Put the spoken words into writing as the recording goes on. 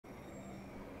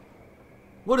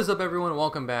What is up, everyone?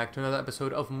 Welcome back to another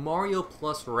episode of Mario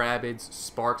plus Rabbids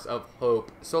Sparks of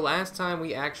Hope. So last time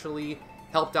we actually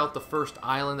helped out the first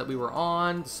island that we were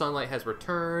on. The sunlight has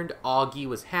returned. Augie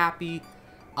was happy.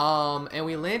 And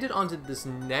we landed onto this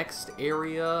next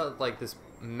area, like this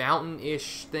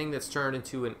mountain-ish thing that's turned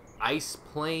into an ice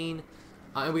plain.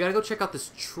 And we gotta go check out this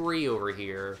tree over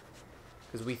here,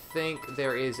 because we think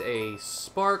there is a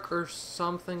spark or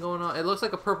something going on. It looks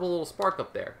like a purple little spark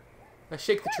up there. Now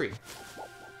shake the tree.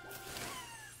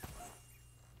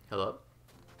 Hello?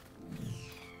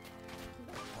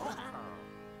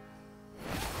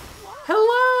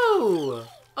 Hello!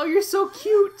 Oh, you're so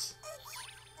cute!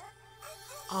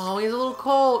 Oh, he's a little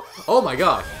cold. Oh my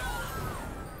gosh.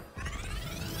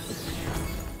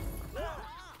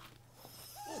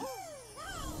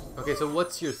 Okay, so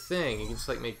what's your thing? You can just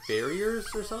like make barriers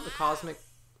or something? Cosmic...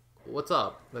 What's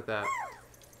up with that?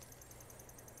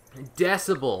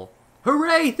 Decibel.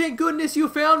 Hooray! Thank goodness you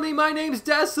found me! My name's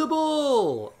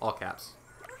Decibel! All caps.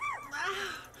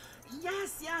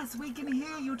 Yes, we can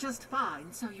hear you just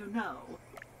fine, so you know.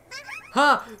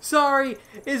 Huh, sorry.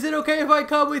 Is it okay if I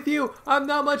come with you? I'm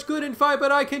not much good in fight,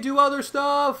 but I can do other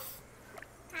stuff.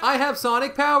 I have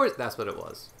sonic powers. That's what it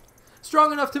was.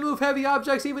 Strong enough to move heavy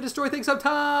objects, even destroy things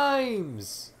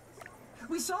sometimes.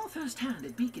 We saw firsthand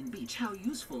at Beacon Beach how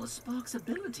useful a spark's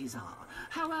abilities are.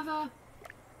 However...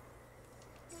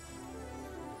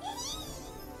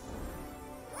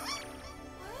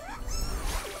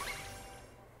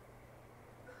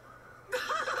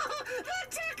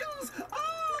 That tickles!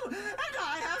 Oh, and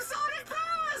I have sonic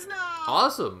powers now!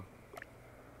 Awesome.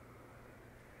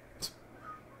 That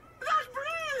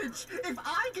bridge! If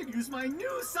I can use my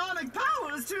new sonic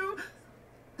powers to...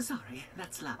 Sorry,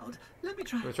 that's loud. Let me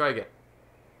try. Let me try again.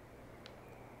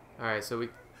 Alright, so we...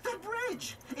 That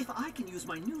bridge! If I can use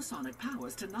my new sonic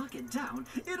powers to knock it down,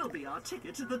 it'll be our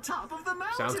ticket to the top of the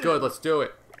mountain! Sounds good, let's do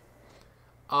it.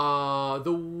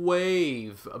 The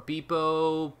wave. A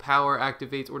Beepo power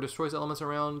activates or destroys elements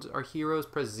around our heroes.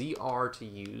 Press ZR to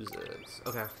use it.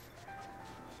 Okay.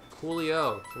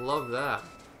 Coolio. Love that.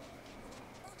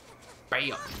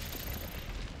 Bam.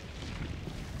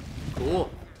 Cool.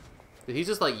 Did he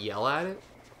just like yell at it?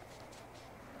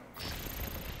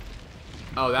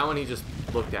 Oh, that one he just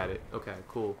looked at it. Okay,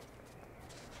 cool.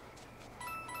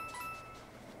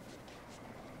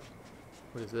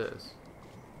 What is this?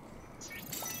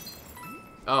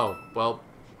 Oh, well,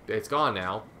 it's gone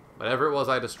now. Whatever it was,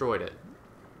 I destroyed it.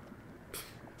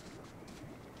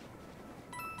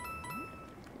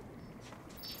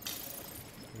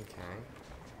 Okay.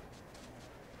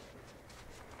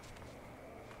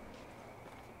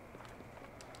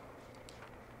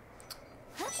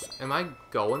 Am I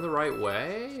going the right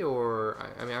way? Or,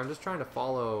 I mean, I'm just trying to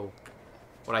follow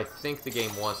what I think the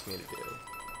game wants me to do.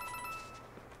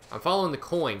 I'm following the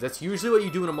coins. That's usually what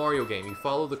you do in a Mario game. You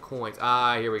follow the coins.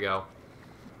 Ah, here we go.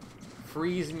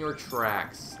 Freeze in your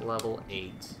tracks. Level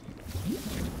 8.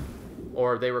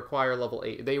 Or they require level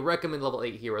 8. They recommend level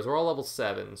 8 heroes. We're all level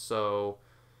 7, so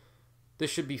this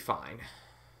should be fine.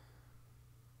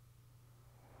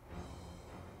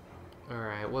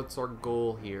 Alright, what's our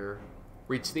goal here?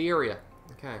 Reach the area.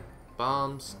 Okay.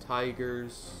 Bombs,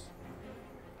 tigers.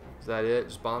 Is that it?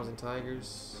 Just bombs and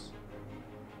tigers?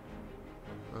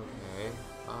 Okay.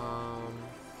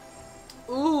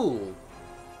 Ooh!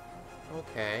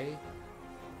 Okay.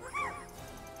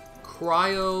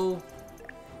 Cryo...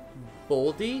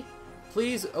 Boldy?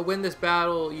 Please win this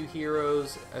battle, you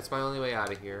heroes. That's my only way out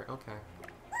of here. Okay.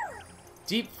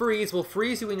 Deep Freeze will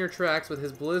freeze you in your tracks with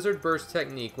his Blizzard Burst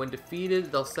technique. When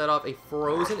defeated, they'll set off a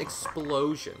frozen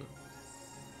explosion.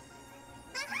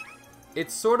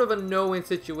 It's sort of a no-win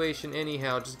situation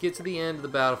anyhow. Just get to the end of the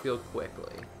battlefield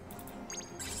quickly.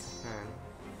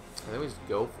 I think we just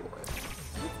go for it.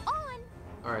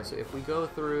 Alright, so if we go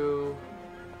through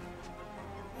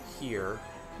here.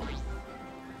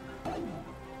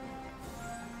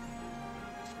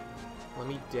 Let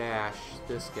me dash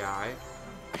this guy.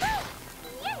 And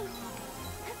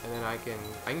then I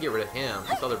can get rid of him.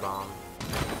 This other bomb.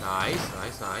 Nice.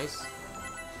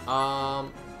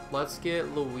 Let's get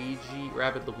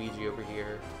Rabbid Luigi over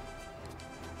here.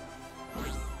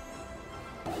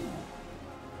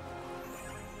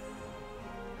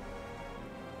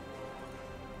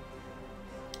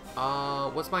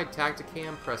 What's my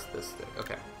tacticam? Press this stick.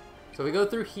 Okay. So we go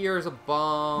through here as a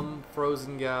bomb,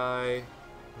 frozen guy.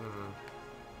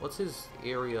 What's his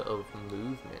area of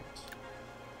movement?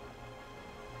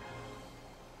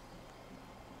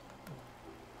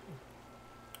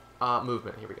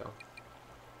 Movement. Here we go.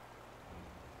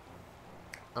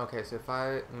 Okay, so if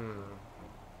I...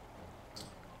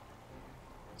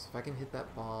 So if I can hit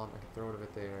that bomb, I can throw it over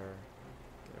there.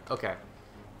 Okay.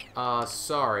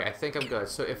 Sorry, I think I'm good.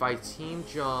 So if I team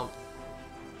jump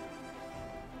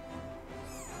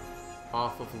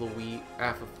off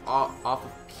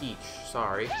of Peach,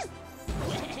 sorry.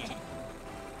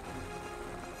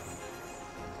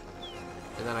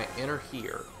 And then I enter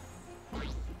here.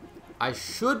 I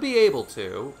should be able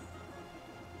to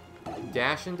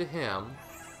dash into him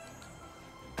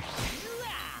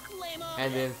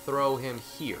and then throw him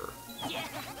here.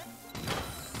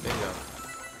 Bingo.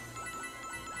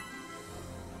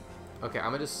 Okay, I'm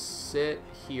gonna just sit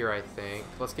here, I think.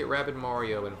 Let's get Rabbid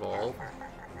Mario involved.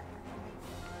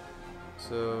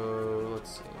 So,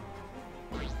 let's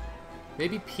see.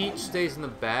 Maybe Peach stays in the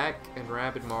back, and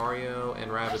Rabbid Mario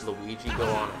and Rabbid Luigi go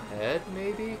on ahead,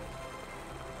 maybe?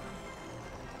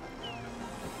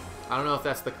 I don't know if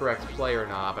that's the correct play or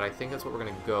not, but I think that's what we're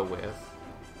gonna go with.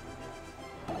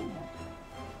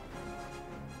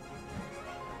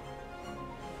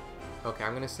 Okay,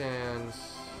 I'm gonna send...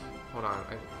 Hold on.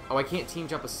 Oh, I can't team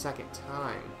jump a second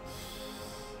time.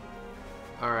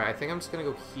 Alright, I think I'm just gonna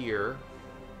go here.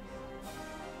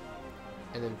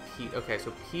 And then Peach... Okay,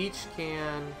 so Peach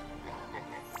can...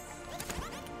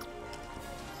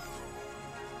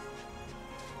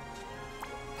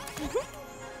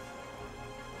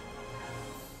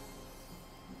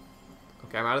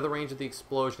 Okay, I'm out of the range of the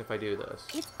explosion if I do this.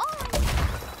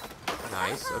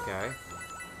 Nice, okay.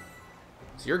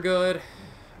 So you're good.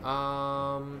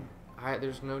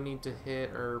 There's no need to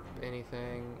hit or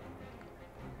anything.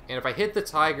 And if I hit the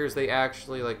tigers, they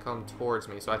actually, like, come towards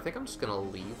me. So I think I'm just gonna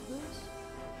leave this.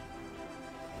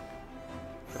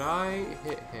 Could I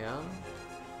hit him?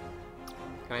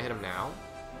 Can I hit him now?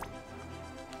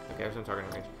 Okay, there's no targeting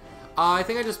range. I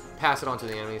think I just pass it on to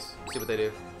the enemies. See what they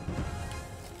do.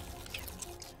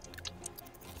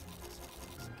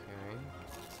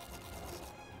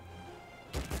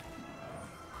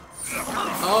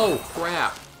 Oh,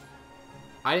 crap.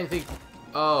 I didn't think...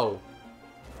 Oh.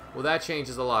 Well, that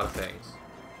changes a lot of things.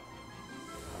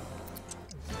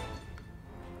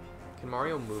 Can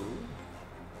Mario move?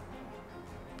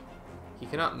 He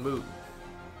cannot move.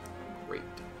 Great.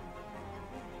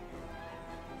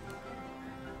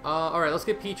 Alright, let's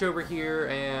get Peach over here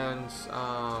and,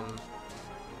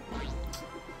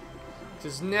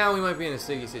 because now we might be in a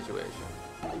sticky situation.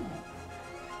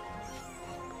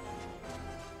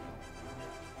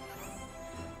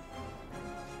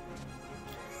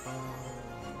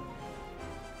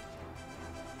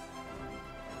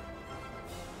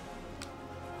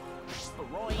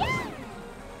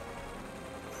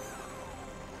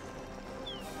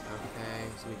 Okay,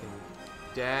 so we can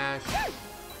dash,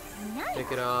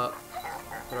 pick it up,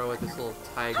 throw at this little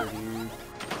tiger dude.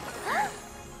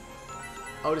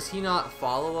 Oh, does he not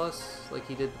follow us like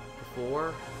he did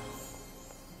before?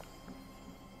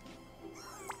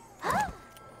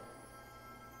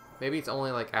 Maybe it's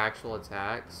only like actual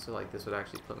attacks, so like this would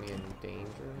actually put me in danger,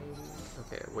 maybe?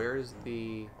 Okay, where is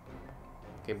the...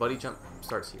 Okay, buddy jump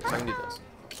starts here, so I can do this.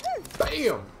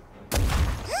 BAM!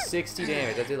 60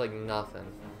 damage, that did like nothing.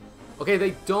 Okay,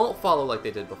 they don't follow like they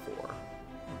did before.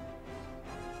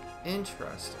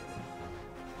 Interesting.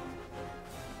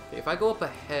 Okay, if I go up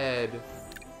ahead,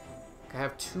 I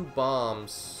have 2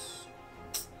 bombs.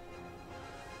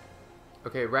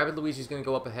 Okay, Rabbid Luigi's gonna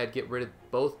go up ahead, get rid of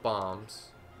both bombs.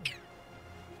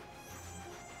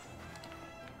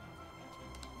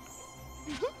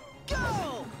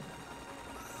 Go!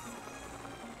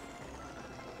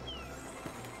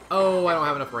 Oh, I don't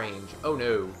have enough range. Oh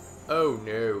no. Oh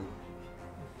no.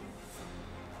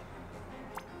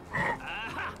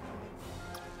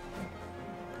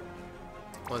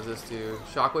 What does this do?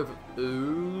 Shockwave of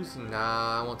ooze?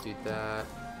 Nah, I won't do that.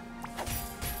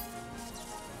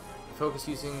 Focus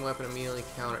using weapon immediately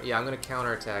counter. Yeah, I'm gonna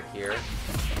counterattack here.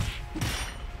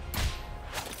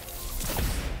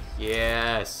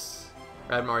 Yes!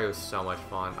 Rabbid Mario is so much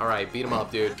fun. Alright, beat him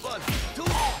up, dude.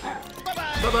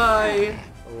 Bye-bye!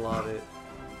 Love it.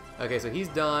 Okay, so he's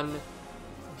done.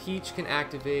 Peach can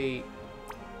activate.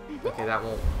 Okay, that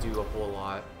won't do a whole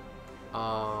lot.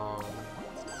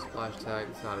 Splash tag,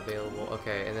 it's not available.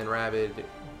 Okay, and then Rabbid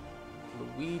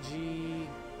Luigi.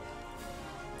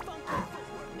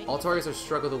 All targets are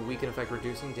struck with a weaken effect,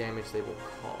 reducing damage they will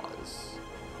cause.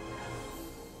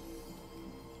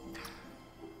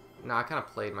 Nah, I kind of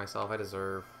played myself. I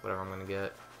deserve whatever I'm gonna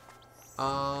get.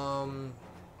 I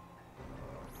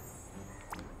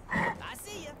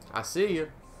see ya. I see you.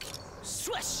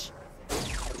 Swish.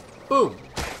 Boom.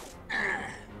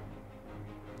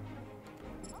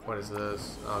 What is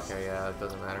this? Okay, yeah, it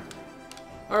doesn't matter.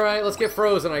 Alright, let's get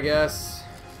frozen, I guess.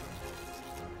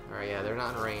 Alright, yeah, they're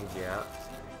not in range yet.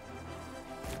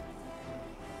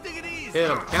 Take it easy. Hit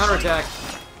him. Counterattack.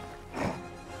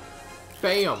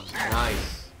 Bam.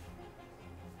 Nice.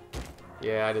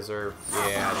 Yeah, I deserve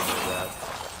that.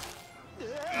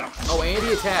 Oh, and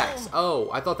he attacks. Oh,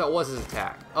 I thought that was his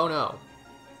attack. Oh, no.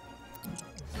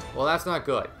 Well, that's not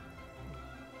good.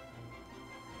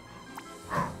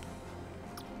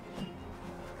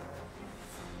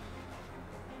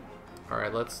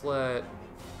 Alright, let's let...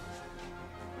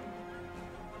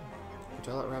 Would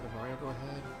y'all let Rabbis Mario go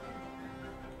ahead?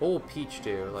 What will Peach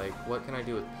do? Like, what can I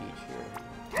do with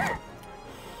Peach here?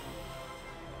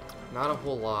 Not a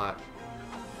whole lot.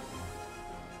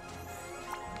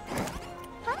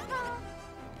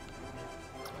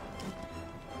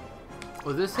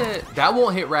 Will this hit? That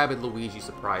won't hit Rabbid Luigi,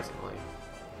 surprisingly.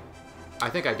 I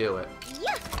think I do it.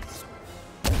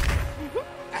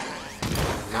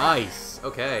 Nice.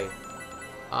 Okay.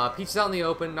 Peach is out in the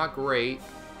open. Not great.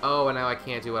 Oh, and now I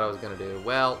can't do what I was going to do.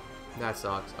 Well, that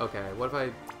sucks. Okay, what if I...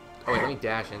 Oh, wait, let me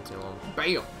dash into him.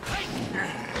 Bam!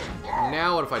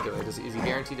 Now what if I do it? Is he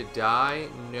guaranteed to die?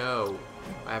 No.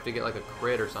 I have to get, like, a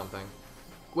crit or something.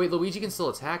 Wait, Luigi can still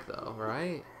attack, though,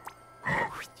 right?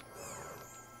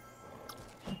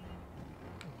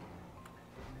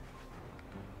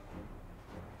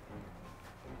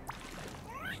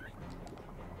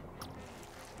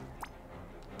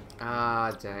 Ah,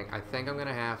 dang. I think I'm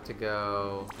gonna have to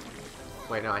go...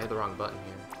 Wait, no, I hit the wrong button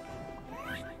here.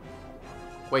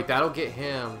 Wait, that'll get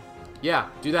him. Yeah,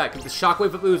 do that, because the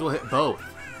Shockwave of Ooze will hit both.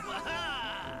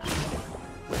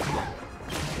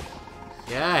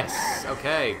 Yes!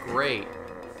 Okay, great.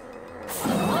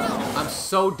 I'm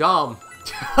so dumb.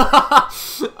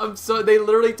 They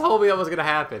literally told me that was gonna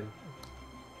happen.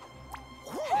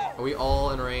 Are we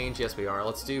all in range? Yes, we are.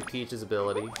 Let's do Peach's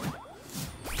ability.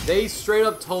 They straight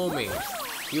up told me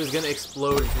he was gonna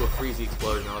explode into a freezy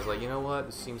explosion. I was like, you know what?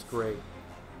 This seems great.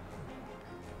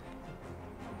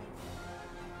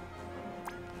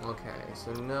 Okay,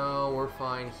 so no, we're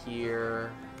fine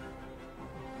here.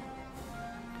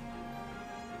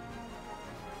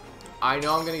 I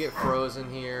know I'm gonna get frozen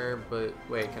here, but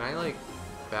wait, can I like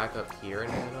back up here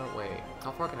and hit him? Wait,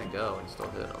 how far can I go and still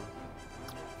hit him?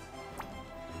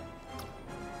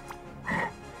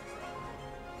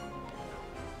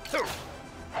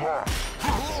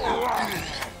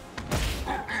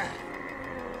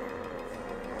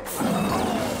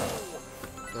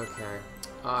 Okay.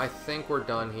 I think we're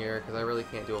done here, because I really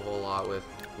can't do a whole lot with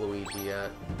Luigi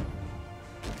yet.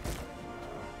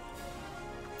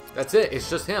 That's it. It's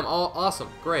just him. Oh, awesome.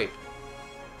 Great.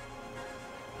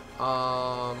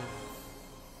 Yeah,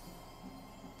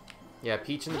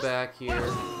 Peach in the back here.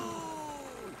 Let's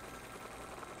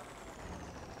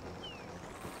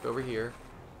go over here.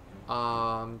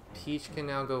 Peach can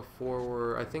now go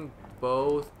forward. I think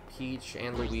both Peach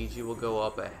and Luigi will go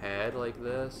up ahead like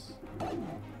this.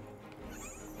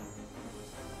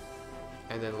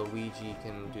 And then Luigi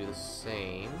can do the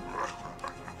same.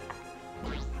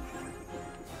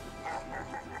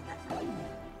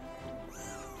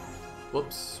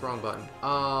 Whoops, wrong button.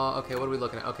 Okay, what are we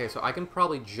looking at? Okay, so I can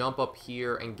probably jump up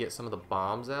here and get some of the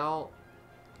bombs out.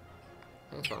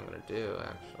 I think that's what I'm gonna do,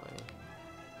 actually.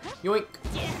 Yoink!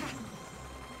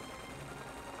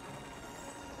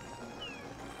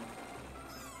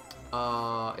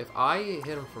 If I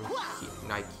hit him from here...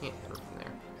 No, I can't hit him from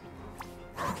there.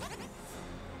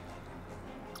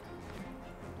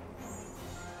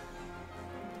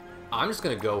 I'm just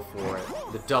gonna go for it.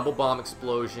 The double bomb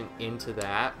explosion into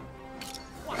that.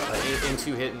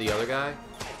 Into hitting the other guy.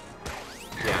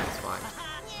 Yeah, it's fine.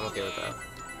 I'm okay with that.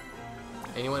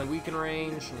 Anyone weak in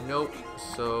range? Nope.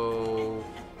 So...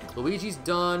 Luigi's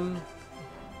done.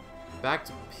 Back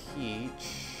to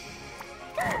Peach.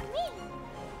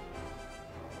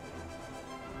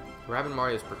 Rabbis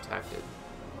Mario's protected.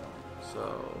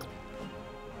 So...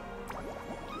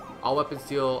 all weapons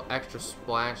deal extra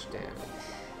splash damage.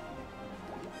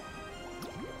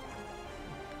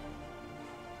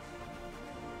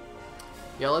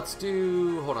 Yeah, let's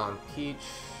do... hold on. Peach.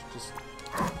 Just...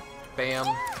 bam.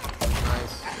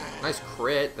 Nice. Nice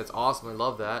crit. That's awesome. I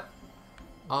love that.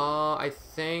 I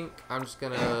think I'm just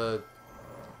gonna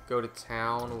go to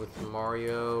town with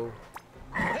Mario.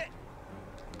 If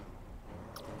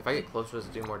I get closer, does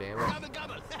it do more damage?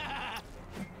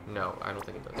 No, I don't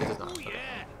think it does. It does not.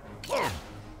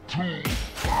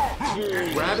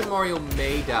 Rabbid Mario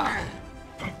may die.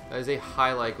 That is a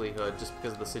high likelihood just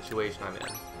because of the situation I'm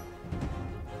in.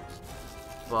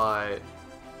 But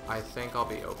I think I'll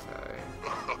be okay.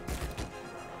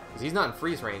 Because he's not in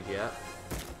freeze range yet.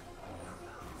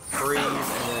 Freeze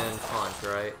and then punch,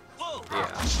 right? Yeah.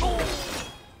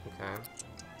 Okay.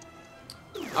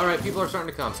 Alright, people are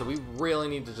starting to come, so we really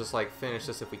need to just, like, finish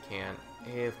this if we can.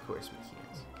 Of course we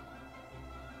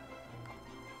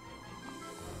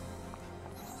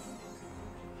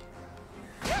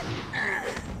can't.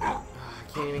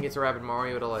 I can't even get to Rabbid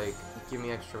Mario to, like, give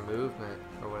me extra movement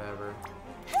or whatever.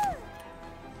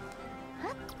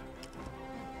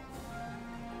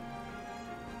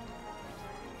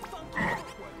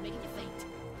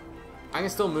 I can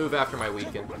still move after my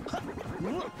weaken.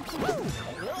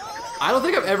 I don't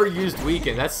think I've ever used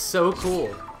weaken. That's so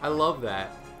cool. I love that.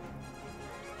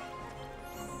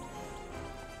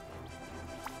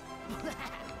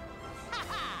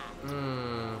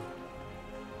 Hmm.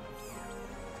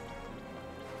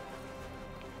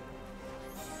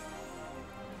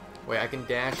 Wait, I can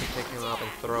dash and pick him up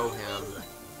and throw him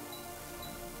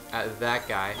at that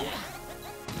guy.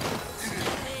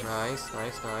 Nice,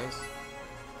 nice, nice.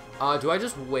 Do I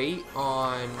just wait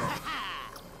on...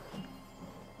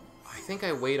 I think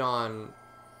I wait on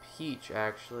Peach,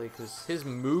 actually, because his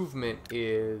movement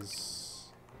is...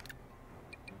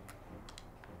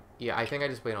 Yeah, I think I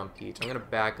just wait on Peach. I'm going to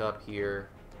back up here.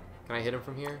 Can I hit him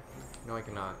from here? No, I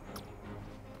cannot.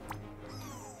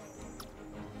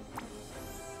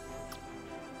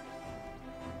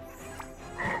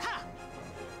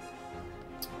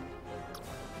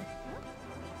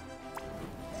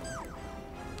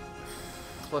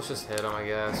 Let's just hit him, I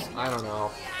guess. I don't know.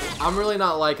 I'm really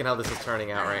not liking how this is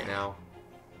turning out right now.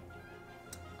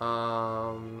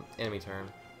 Enemy turn.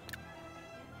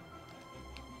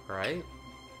 Right?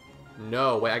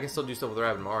 No, wait, I can still do stuff with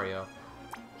Rabbid Mario.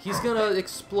 He's gonna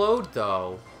explode,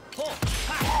 though.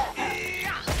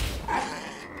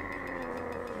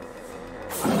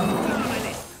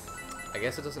 I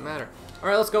guess it doesn't matter.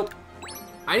 Alright, let's go.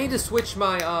 I need to switch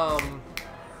my,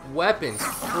 weapons.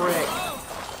 Frick.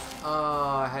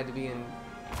 I had to be in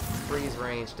freeze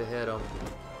range to hit him.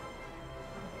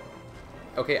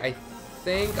 Okay, I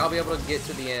think I'll be able to get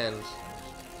to the end.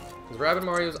 Because Rabbid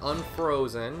Mario's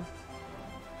unfrozen.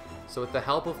 So with the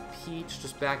help of Peach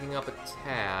just backing up a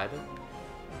tad,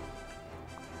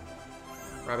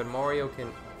 Rabbid Mario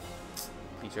can...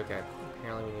 Peach, okay.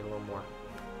 Apparently we need a little more.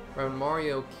 Rabbid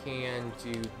Mario can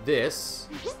do this.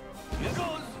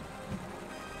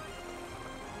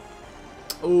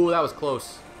 Ooh, that was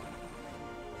close.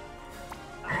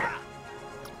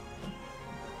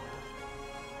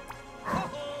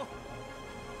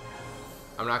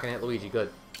 I'm not gonna hit Luigi.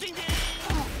 Good.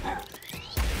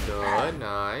 Good.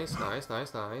 Nice. Nice.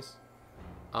 Nice. Nice.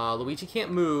 Luigi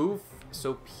can't move,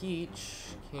 so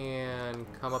Peach can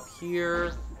come up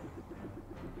here.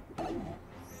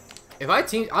 If I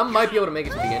team, I might be able to make it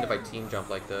to the end if I team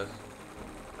jump like this.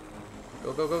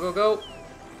 Go, go, go, go, go.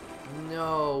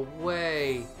 No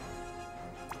way.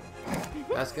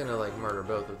 That's gonna, like, murder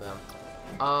both of them.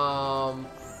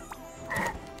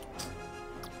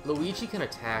 Luigi can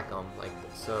attack him, like,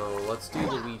 so let's do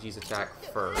Luigi's attack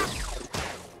first.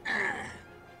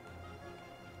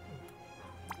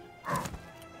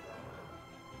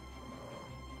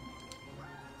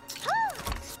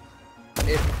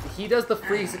 If he does the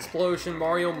freeze explosion,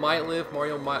 Mario might live,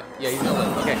 Mario might... Yeah, he's gonna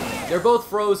live. Okay, they're both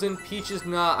frozen, Peach is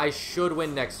not. I should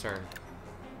win next turn.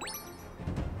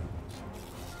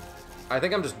 I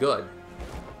think I'm just good.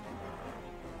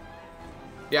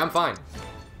 Yeah, I'm fine.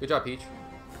 Good job, Peach.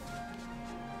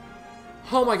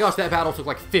 Oh my gosh, that battle took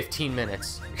like 15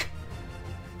 minutes.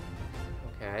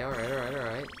 Okay, alright, alright,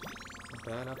 alright. Not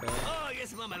bad, not bad.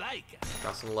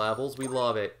 Got some levels, we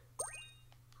love it.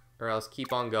 Or else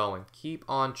keep on going. Keep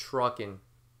on trucking.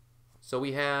 So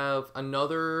we have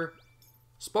another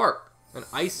spark. An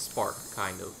ice spark,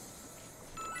 kind of.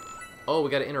 Oh, we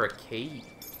gotta enter a cave.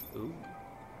 Ooh.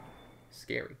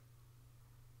 Scary.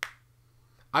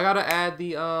 I gotta add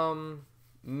the,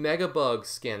 Mega Bug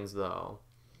skins, though.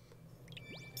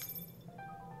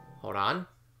 Hold on.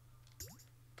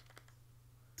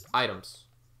 Items.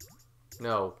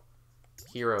 No.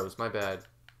 Heroes, my bad.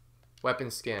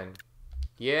 Weapon skin.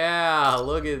 Yeah,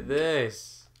 look at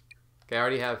this. Okay, I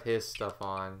already have his stuff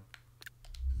on.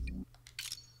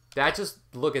 That just,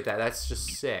 look at that. That's just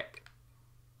sick.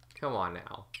 Come on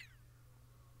now.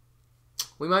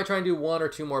 We might try and do 1 or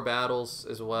 2 more battles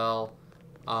as well.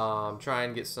 Try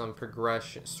and get some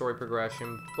progression, story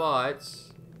progression, but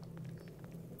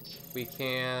we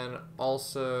can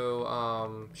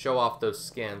also show off those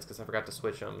skins because I forgot to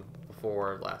switch them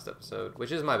before last episode,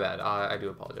 which is my bad. I do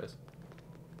apologize.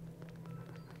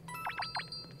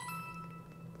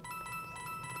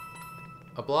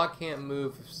 A block can't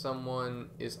move if someone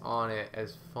is on it,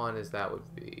 as fun as that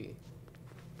would be.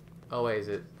 Oh wait, is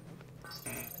it?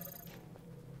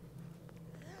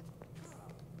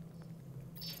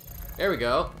 There we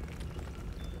go.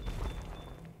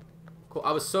 Cool.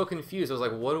 I was so confused. I was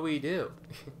like, what do we do?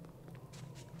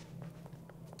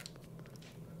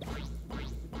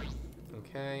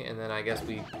 Okay, and then I guess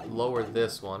we lower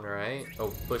this one, right?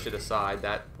 Oh, push it aside.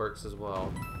 That works as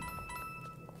well.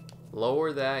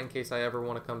 Lower that in case I ever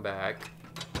want to come back.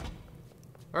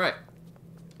 Alright.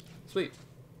 Sweet.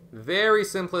 Very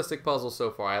simplistic puzzle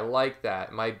so far. I like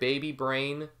that. My baby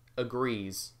brain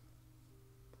agrees.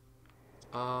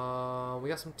 We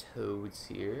got some toads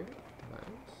here. Nice.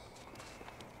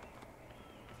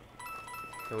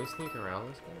 Can we sneak around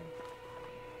this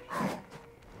guy?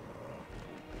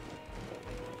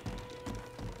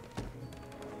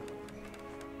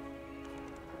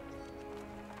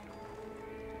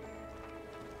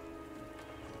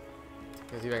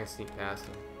 Let's see if I can sneak past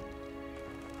him.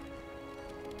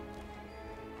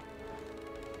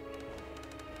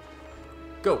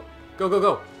 Go! Go, go,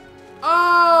 go!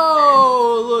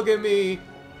 Oh! Look at me!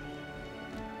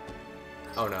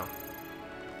 Oh no.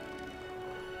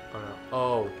 Oh no.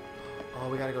 Oh. Oh,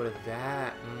 we gotta go to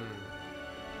that.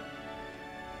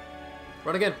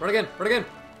 Run again! Run again! Run again!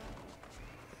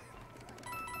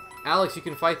 Alex, you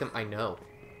can fight them. I know.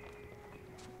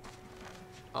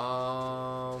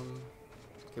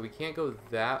 Okay, we can't go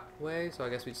that way, so I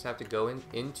guess we just have to go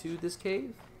into this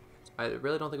cave? I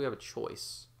really don't think we have a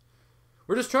choice.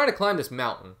 We're just trying to climb this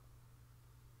mountain.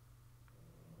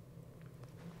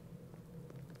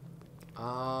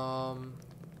 Okay,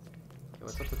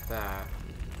 what's up with that?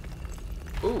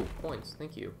 Ooh, points.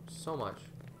 Thank you so much.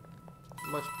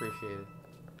 Much appreciated.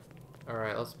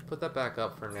 Alright, let's put that back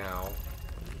up for now.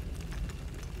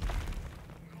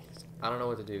 I don't know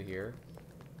what to do here.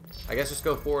 I guess just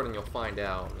go forward and you'll find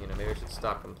out. You know, maybe I should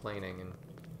stop complaining and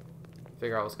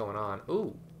figure out what's going on.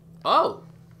 Ooh. Oh!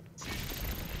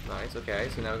 Nice, okay.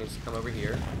 So now we can just come over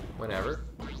here whenever.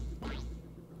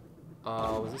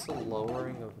 Was this a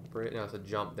lowering of bridge? No, it's a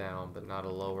jump down, but not a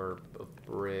lower of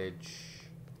bridge.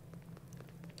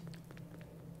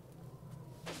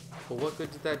 Well, what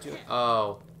good did that do?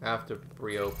 Oh, after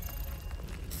Brio.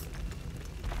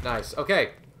 Nice,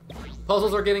 okay.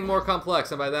 Puzzles are getting more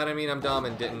complex, and by that I mean I'm dumb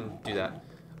and didn't do that.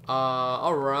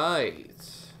 Alright.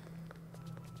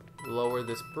 Lower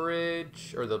this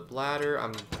bridge, or the ladder.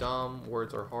 I'm dumb,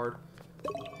 words are hard.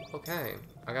 Okay,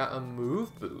 I got a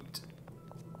move boot.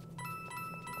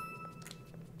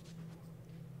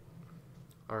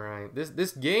 Alright,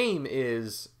 this game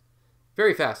is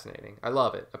very fascinating. I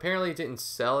love it. Apparently it didn't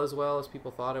sell as well as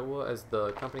people thought it would, as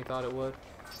the company thought it would.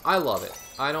 I love it.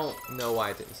 I don't know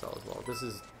why it didn't sell as well.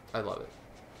 I love it.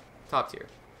 Top tier.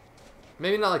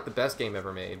 Maybe not like the best game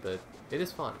ever made, but it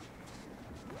is fun.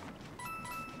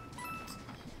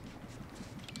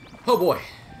 Oh boy.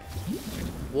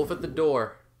 Wolf at the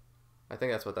door. I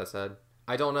think that's what that said.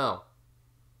 I don't know.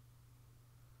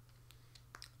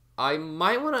 I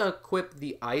might want to equip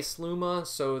the Ice Luma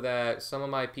so that some of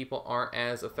my people aren't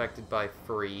as affected by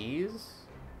freeze.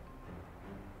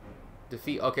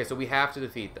 Defeat. Okay, so we have to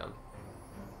defeat them.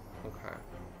 Okay.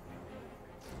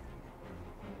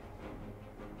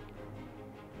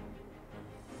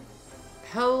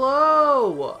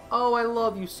 Hello! Oh, I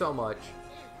love you so much.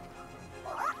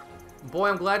 Boy,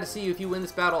 I'm glad to see you. If you win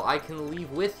this battle, I can leave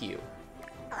with you.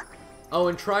 Oh,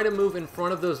 and try to move in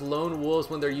front of those lone wolves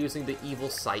when they're using the evil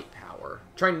sight power.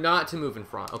 Try not to move in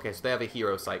front. Okay, so they have a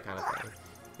hero sight kind of thing.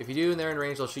 If you do and they're in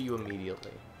range, they'll shoot you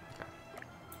immediately. Okay.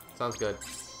 Sounds good.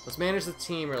 Let's manage the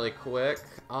team really quick.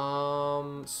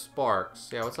 Sparks.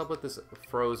 Yeah, what's up with this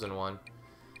frozen one?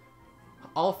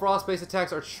 All frost-based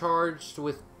attacks are charged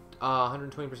with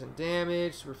 120%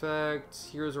 damage, super effect.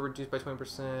 Heroes are reduced by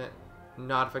 20%.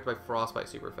 Not affected by frostbite,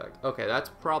 super effect. Okay, that's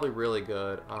probably really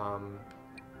good. I'm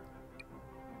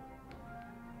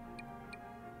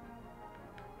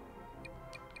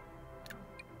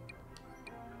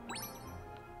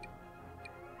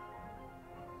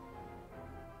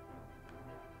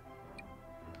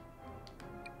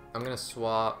gonna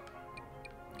swap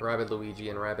Rabbid Luigi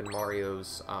and Rabbid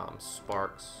Mario's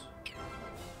Sparks.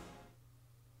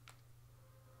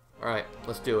 Alright,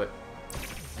 let's do it.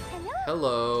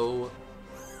 Hello.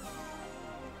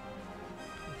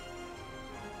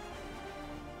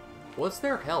 What's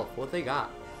their health? What they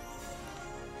got?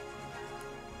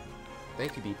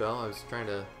 Thank you, Beepo. I was trying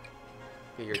to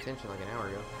get your attention like an hour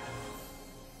ago.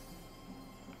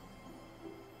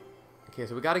 Okay,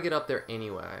 so we got to get up there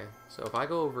anyway. So if I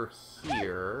go over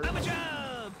here... Have a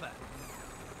jump!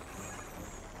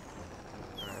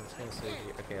 Alright, I'm just going to say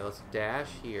here. Okay, let's dash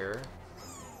here.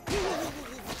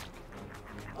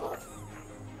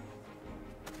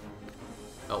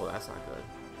 Oh, that's not good.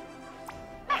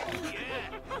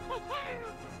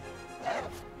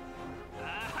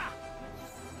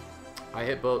 I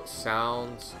hit both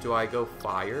sounds. Do I go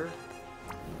fire?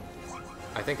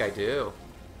 I think I do.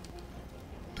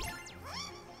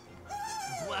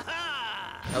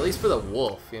 At least for the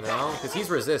wolf, you know? Because he's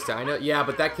resistant. I know. Yeah,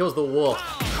 but that kills the wolf.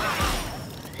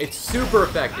 It's super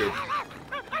effective.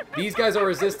 These guys are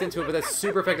resistant to it, but that's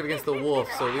super effective against the wolf,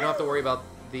 so we don't have to worry about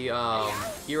the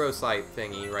hero sight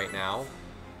thingy right now.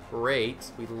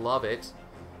 Great. We love it.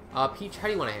 Peach, how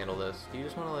do you want to handle this? Do you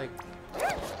just want to, like...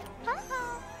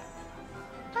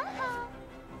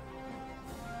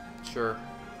 Sure.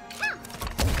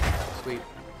 Sweet.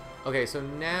 Okay, so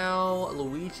now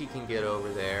Luigi can get over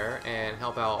there and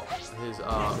help out his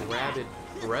rabid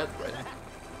brethren.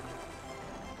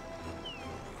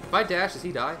 If I dash, does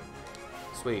he die?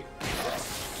 Sweet.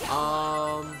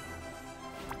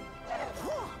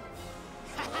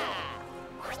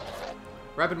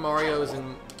 Rabbid Mario is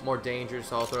in more danger,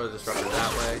 so I'll throw a disruptor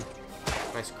that way.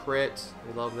 Nice crit.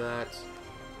 We love that.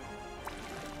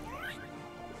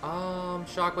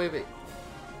 Shockwave.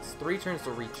 It's 3 turns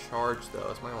to recharge, though.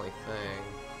 That's my only thing.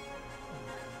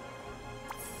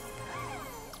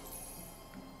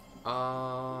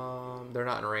 They're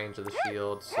not in range of the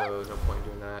shield, so there's no point in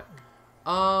doing that.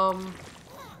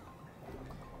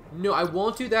 No, I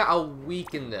won't do that. I'll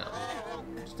weaken them.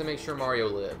 Just to make sure Mario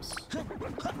lives.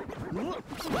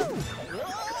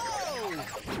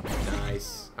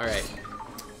 Nice. Alright.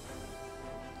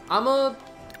 I'm gonna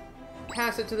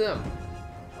pass it to them.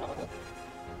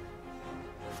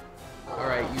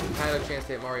 Alright, you had a chance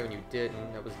to hit Mario and you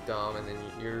didn't. That was dumb, and then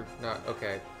you're not...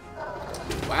 Okay.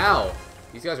 Wow!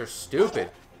 These guys are stupid.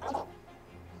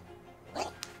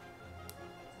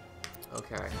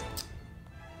 Okay.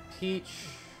 Peach.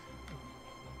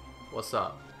 What's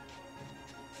up?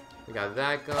 We got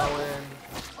that going.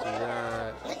 Do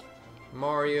that.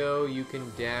 Mario, you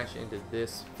can dash into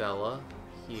this fella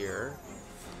here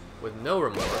with no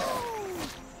remorse.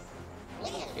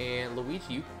 And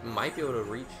Luigi, you might be able to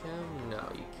reach him. No,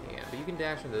 you can't. But you can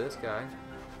dash into this guy.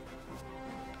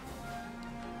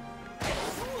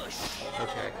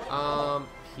 Okay.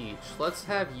 Peach, let's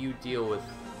have you deal with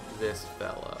this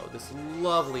fellow. This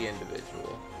lovely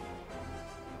individual.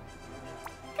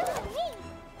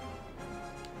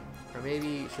 Or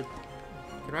maybe should...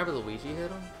 Can Rabbid Luigi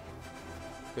hit him?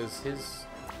 Because his...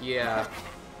 Yeah.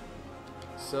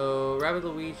 So, Rabbid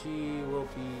Luigi will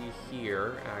be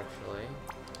here, actually.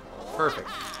 Perfect.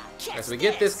 Okay, so we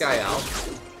get this guy out.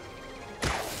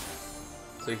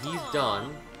 So he's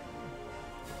done.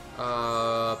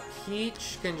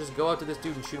 Peach can just go up to this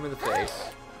dude and shoot him in the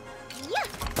face.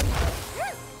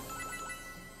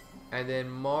 And then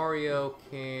Mario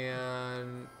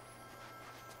can...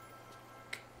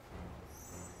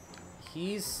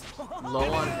 He's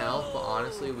low on health, but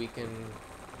honestly we can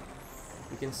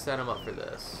set him up for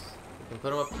this. We can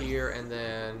put him up here and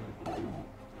then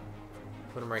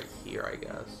put him right here, I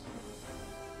guess.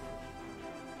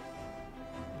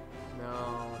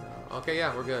 No. Okay,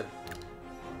 yeah, we're good.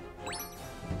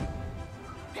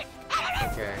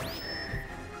 Okay.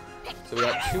 So we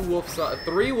got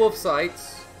 3 wolf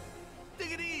sights.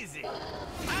 Take it easy.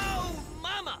 Oh,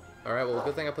 mama. Alright, well,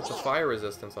 good thing I put the fire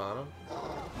resistance on him.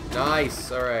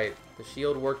 Nice! Alright. The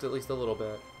shield worked at least a little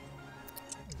bit.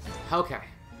 Okay.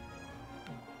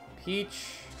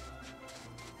 Peach.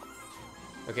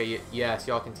 Okay, yes,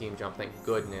 y'all can team jump, thank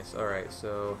goodness. Alright,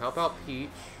 so help out Peach.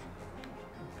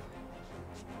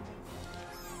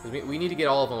 We need to get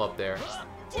all of them up there.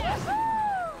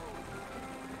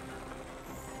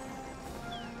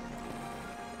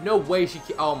 No way she...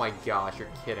 Oh my gosh, you're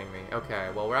kidding me. Okay,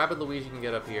 well, Rabbid Luigi can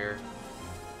get up here.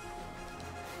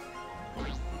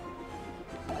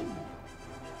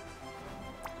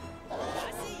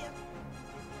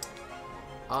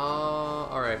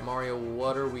 Alright, Mario,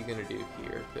 what are we gonna do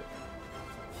here?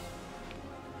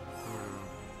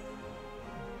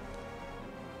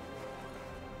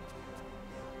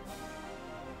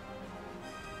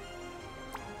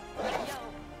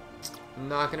 I'm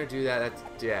not gonna do that, that's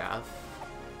death.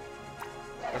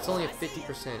 That's only a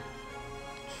 50%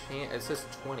 chance. It says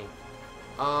 20.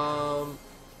 How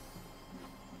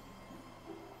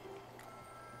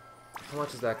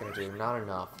much is that gonna do? Not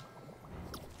enough.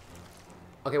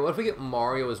 Okay, what if we get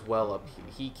Mario as well up?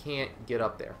 He can't get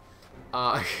up there.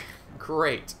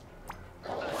 Great.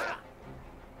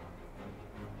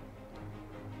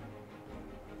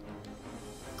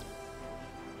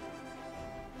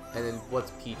 And then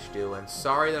what's Peach doing?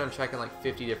 Sorry that I'm checking like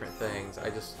 50 different things. I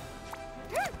just...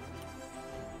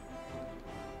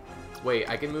 Wait,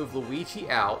 I can move Luigi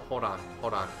out. Hold on.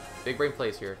 Big brain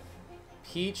plays here.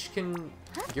 Peach can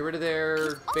get rid of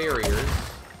their barriers.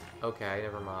 Okay,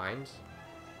 never mind.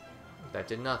 That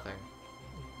did nothing.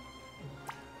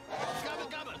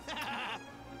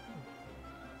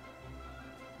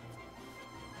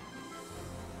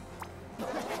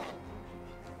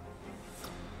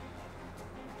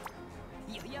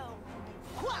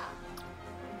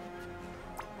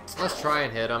 Let's try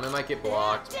and hit him. It might get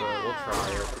blocked, but we'll try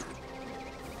it.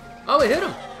 Oh, it hit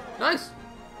him! Nice!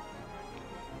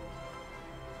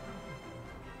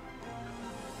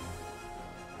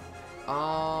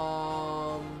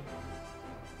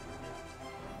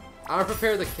 I'll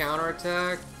prepare the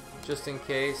counterattack, just in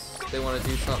case they want to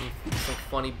do some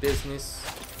funny business.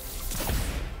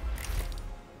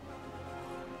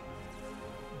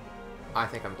 I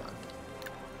think I'm done.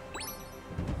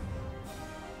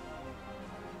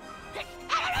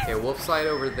 Okay, wolf sight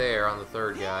over there on the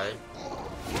third guy.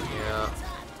 Yeah.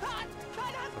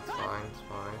 That's fine, it's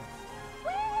fine.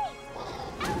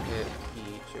 Hit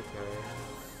Peach, okay.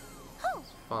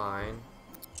 It's fine.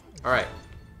 Alright.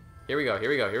 Here we go, here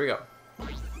we go, here we go.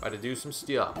 About to do some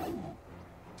stuff.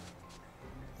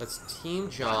 Let's team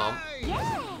jump. And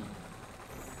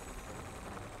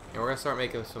we're gonna start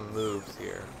making some moves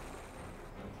here.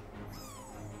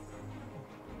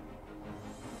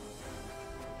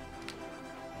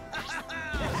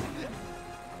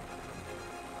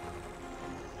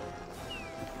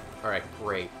 Alright,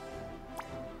 great.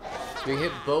 So we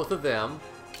hit both of them.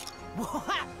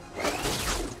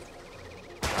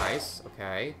 Nice,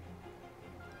 okay.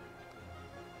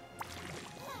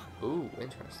 Ooh,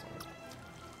 interesting.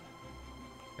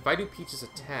 If I do Peach's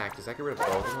attack, does that get rid of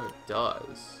both of them? It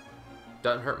does.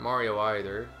 Doesn't hurt Mario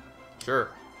either. Sure.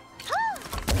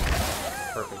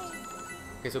 Perfect.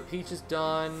 Okay, so Peach is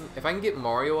done. If I can get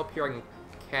Mario up here, I can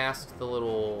cast the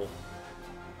little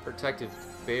protective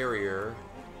barrier.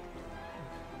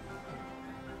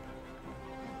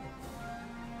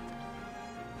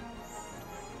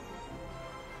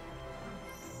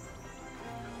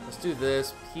 Let's do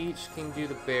this. Peach can do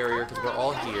the barrier because we're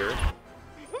all here.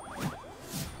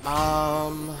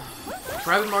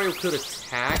 Rabbis Mario could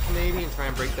attack maybe and try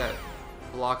and break that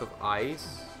block of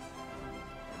ice.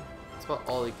 That's about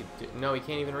all he could do. No, he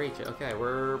can't even reach it. Okay,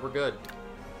 we're good.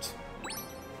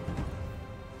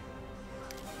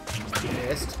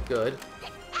 Missed. Good.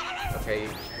 Okay,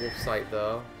 wolf sight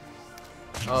though.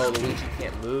 Oh, Luigi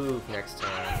can't move next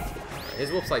time. His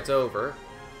wolf sight's over.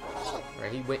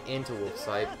 Alright, he went into wolf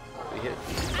sight.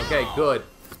 Okay, good.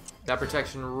 That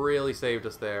protection really saved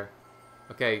us there.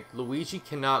 Okay, Luigi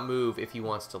cannot move if he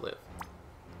wants to live.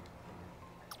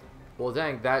 Well,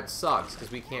 dang, that sucks,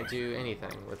 because we can't do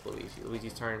anything with Luigi.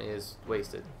 Luigi's turn is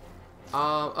wasted.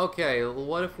 Okay,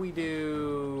 what if we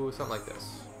do something like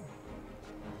this?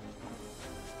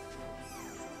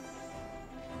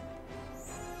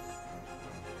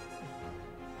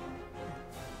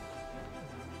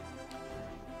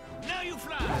 Now you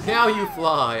fly! Now you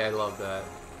fly! I love that.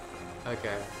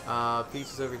 Okay, Peach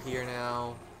is over here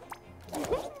now.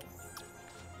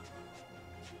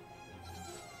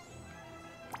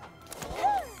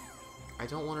 I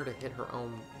don't want her to hit her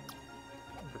own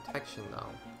protection,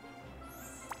 though.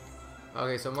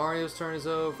 Okay, so Mario's turn is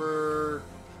over.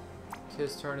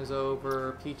 His turn is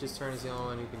over. Peach's turn is the only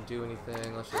one who can do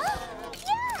anything. Let's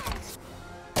just...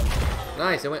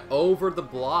 Nice! It went over the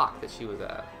block that she was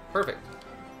at. Perfect.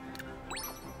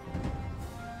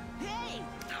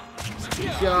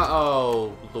 Yeah,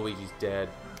 oh, Luigi's dead.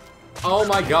 Oh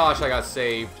my gosh, I got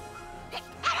saved.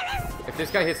 If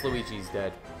this guy hits Luigi, he's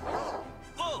dead.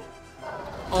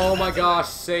 Oh my gosh,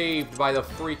 saved by the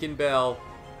freaking bell.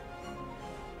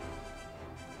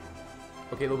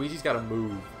 Okay, Luigi's gotta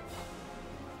move.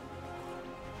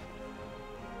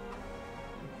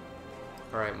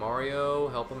 Alright, Mario,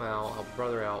 help him out. Help your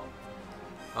brother out.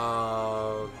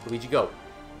 Luigi, go.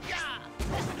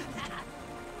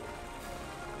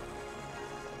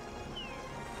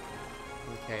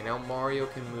 Okay, now Mario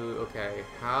can move. Okay,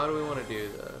 how do we want to do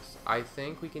this? I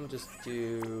think we can just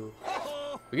do...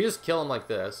 We can just kill him like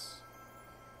this.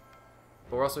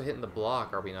 But we're also hitting the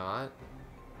block, are we not?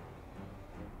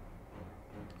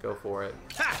 Go for it.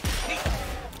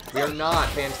 We are not.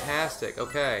 Fantastic.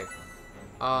 Okay.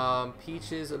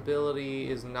 Peach's ability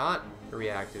is not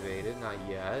reactivated. Not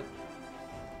yet.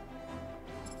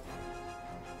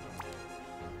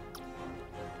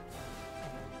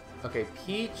 Okay,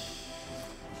 Peach...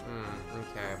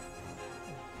 okay.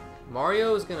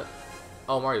 Mario is gonna...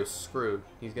 Oh, Mario's screwed.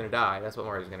 He's gonna die. That's what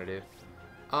Mario's gonna do.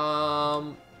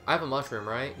 I have a mushroom,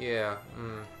 right? Yeah.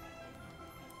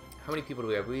 How many people do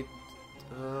we have?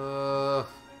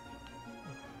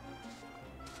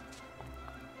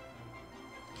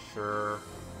 Sure.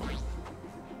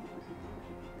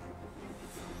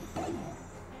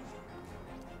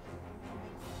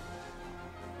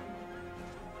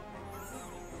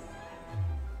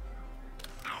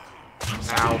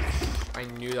 Ouch. I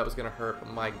knew that was gonna hurt, but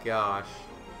my gosh.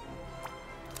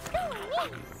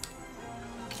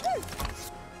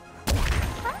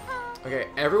 Okay,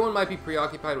 everyone might be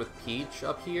preoccupied with Peach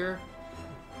up here.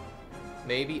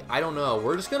 Maybe. I don't know.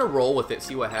 We're just going to roll with it,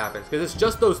 see what happens. Because it's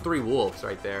just those 3 wolves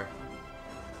right there.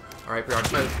 Alright,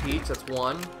 preoccupied with Peach. That's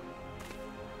 1.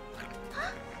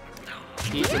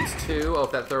 Peach, that's 2. Oh,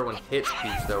 if that 3rd one hits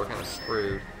Peach, though, we're kind of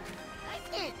screwed.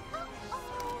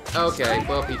 Okay,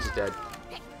 well, Peach is dead.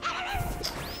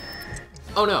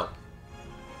 Oh, no.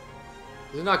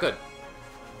 This is not good.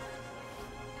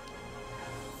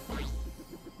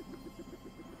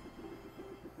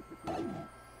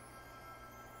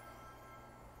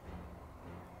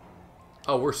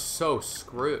 Oh, we're so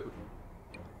screwed.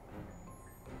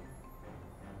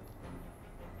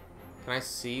 Can I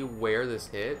see where this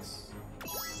hits?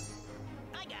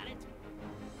 I got it.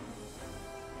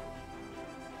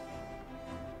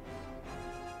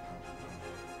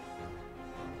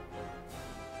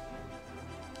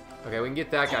 Okay, we can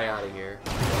get that guy out of here.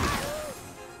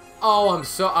 Oh,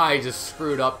 I just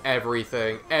screwed up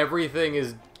everything. Everything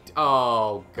is...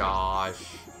 Oh, gosh.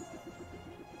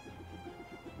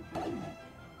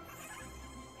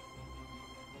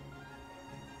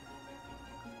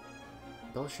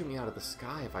 They'll shoot me out of the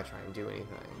sky if I try and do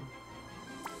anything.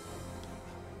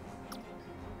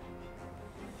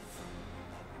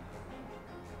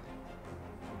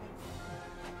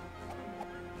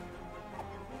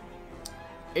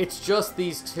 It's just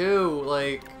these 2,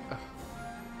 like...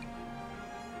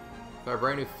 A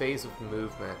brand new phase of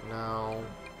movement. No.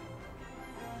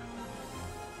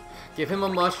 Give him a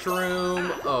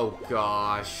mushroom. Oh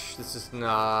gosh, this is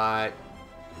not...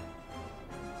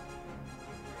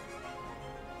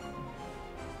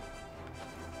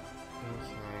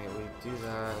 Okay, we do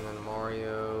that, and then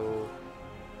Mario...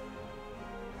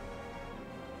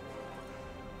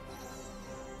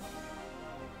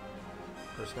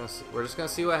 We're just gonna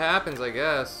see what happens, I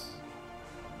guess.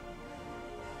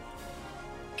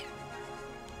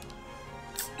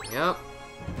 Yep.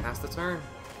 Pass the turn.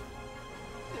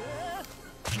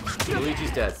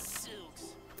 Luigi's dead.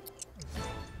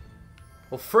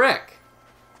 Well, frick!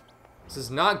 This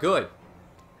is not good.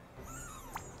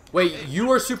 Wait, you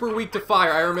are super weak to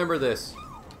fire. I remember this.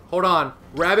 Hold on.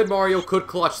 Rabbid Mario could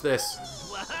clutch this.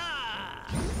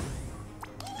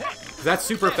 That's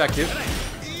super effective.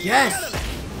 Yes!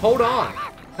 Hold on.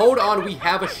 Hold on. We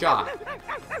have a shot.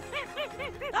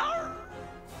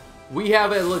 We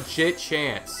have a legit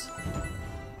chance.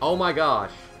 Oh my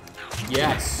gosh.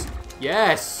 Yes.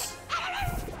 Yes.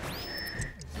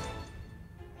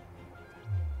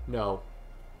 No.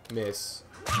 Miss.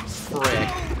 Frick.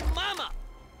 Mama.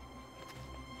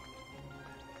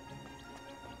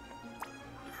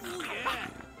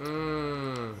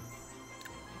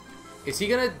 Is he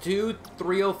gonna do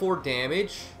 304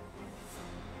 damage?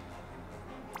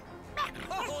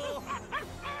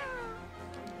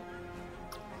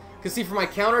 Because see, for my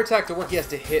counterattack to work, he has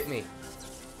to hit me.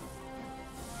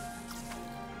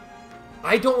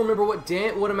 I don't remember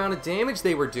what amount of damage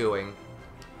they were doing.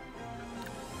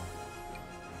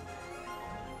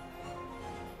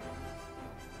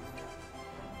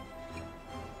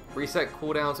 Reset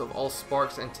cooldowns of all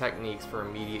sparks and techniques for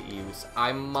immediate use.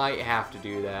 I might have to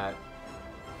do that.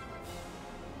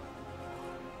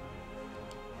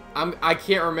 I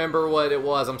can't remember what it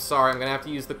was. I'm sorry. I'm gonna have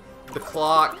to use the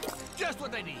clock. Just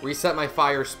what they need. Reset my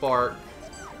fire spark.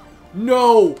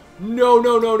 No! No,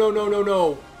 no, no, no, no, no,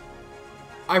 no.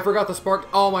 I forgot the spark.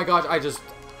 Oh my gosh, I just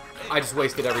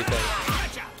wasted everything.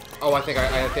 Oh, I think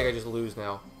I just lose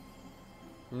now.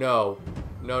 No.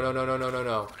 No, no, no, no, no, no,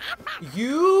 no.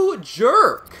 You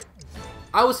jerk!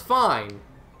 I was fine.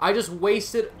 I just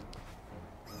wasted...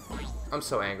 I'm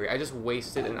so angry. I just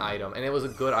wasted an item, and it was a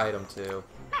good item, too.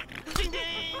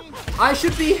 I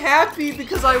should be happy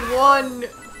because I won,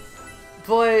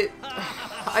 but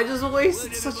I just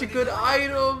wasted such a good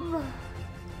item.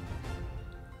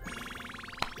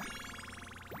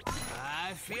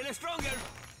 I feel stronger.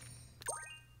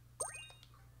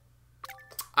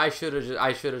 I should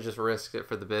have just risked it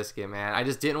for the biscuit, man. I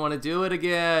just didn't want to do it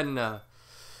again.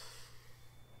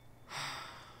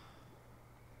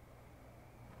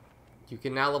 You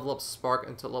can now level up Spark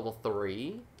until level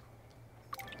 3.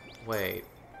 Wait.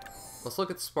 Let's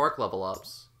look at Spark level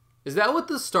ups. Is that what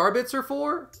the star bits are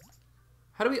for?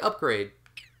 How do we upgrade?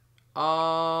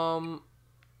 I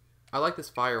like this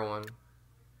fire one.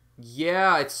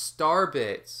 Yeah, it's star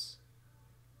bits.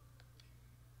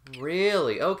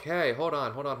 Really? Okay, hold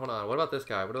on. What about this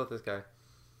guy?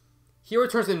 Hero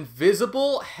turns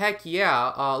invisible? Heck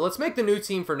yeah. Let's make the new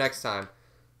team for next time.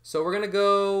 So we're gonna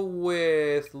go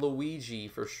with Luigi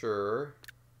for sure.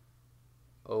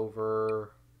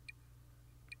 Over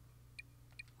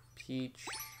Peach.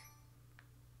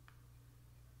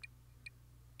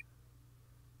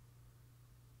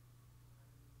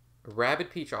 Rabbid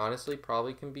Peach, honestly,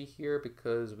 probably can be here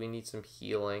because we need some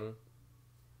healing.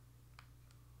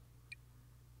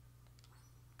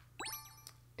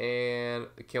 And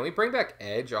can we bring back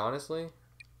Edge, honestly?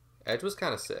 Edge was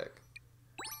kind of sick.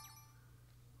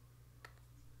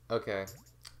 Okay.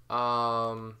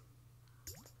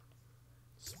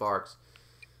 Sparks.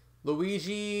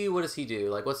 Luigi, what does he do?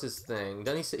 Like, what's his thing?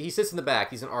 Doesn't he sits in the back.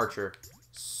 He's an archer.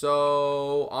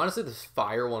 So, honestly, this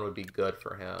fire one would be good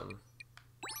for him.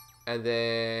 And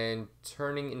then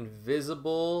turning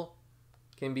invisible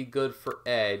can be good for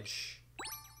Edge.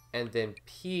 And then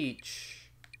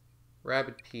Peach,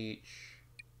 Rabbid Peach.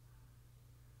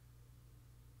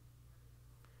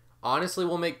 Honestly,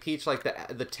 we'll make Peach like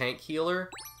the tank healer.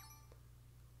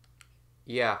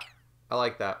 Yeah, I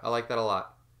like that. I like that a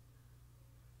lot.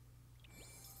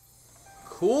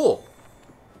 Cool.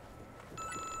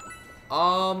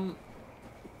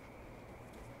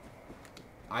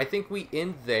 I think we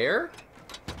end there.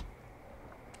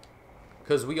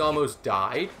 Because we almost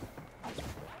died.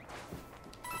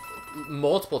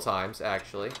 Multiple times,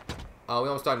 actually. We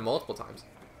almost died multiple times.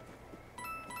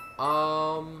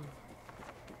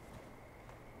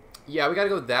 Yeah, we gotta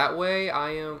go that way.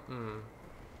 I am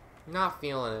not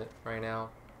feeling it right now.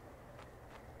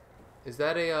 Is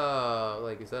that a,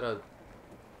 like, is that a...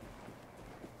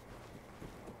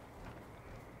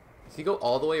 Does he go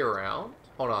all the way around?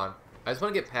 Hold on. I just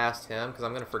want to get past him because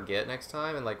I'm going to forget next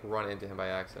time and, like, run into him by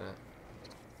accident.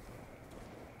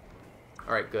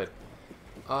 Alright, good.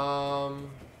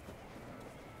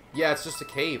 Yeah, it's just a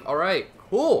cave. Alright,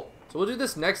 cool. So we'll do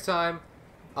this next time.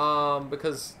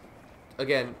 Because,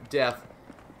 again, death.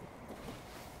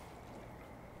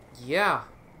 Yeah.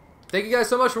 Thank you guys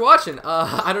so much for watching.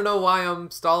 I don't know why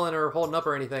I'm stalling or holding up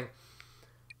or anything.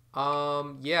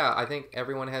 Yeah, I think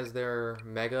everyone has their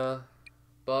Mega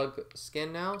Bug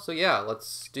skin now. So yeah,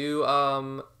 let's do,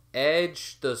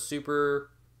 Edge, the super...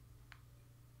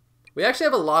 We actually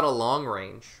have a lot of long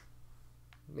range.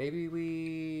 Maybe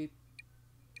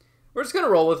we're just gonna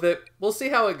roll with it. We'll see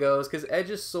how it goes, because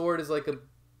Edge's sword is like a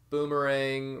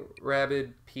boomerang,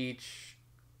 Rabbid Peach.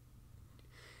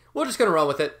 We're just gonna run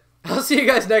with it. I'll see you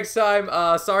guys next time.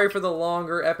 Sorry for the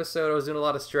longer episode. I was doing a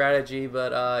lot of strategy,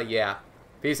 but yeah.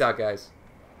 Peace out, guys.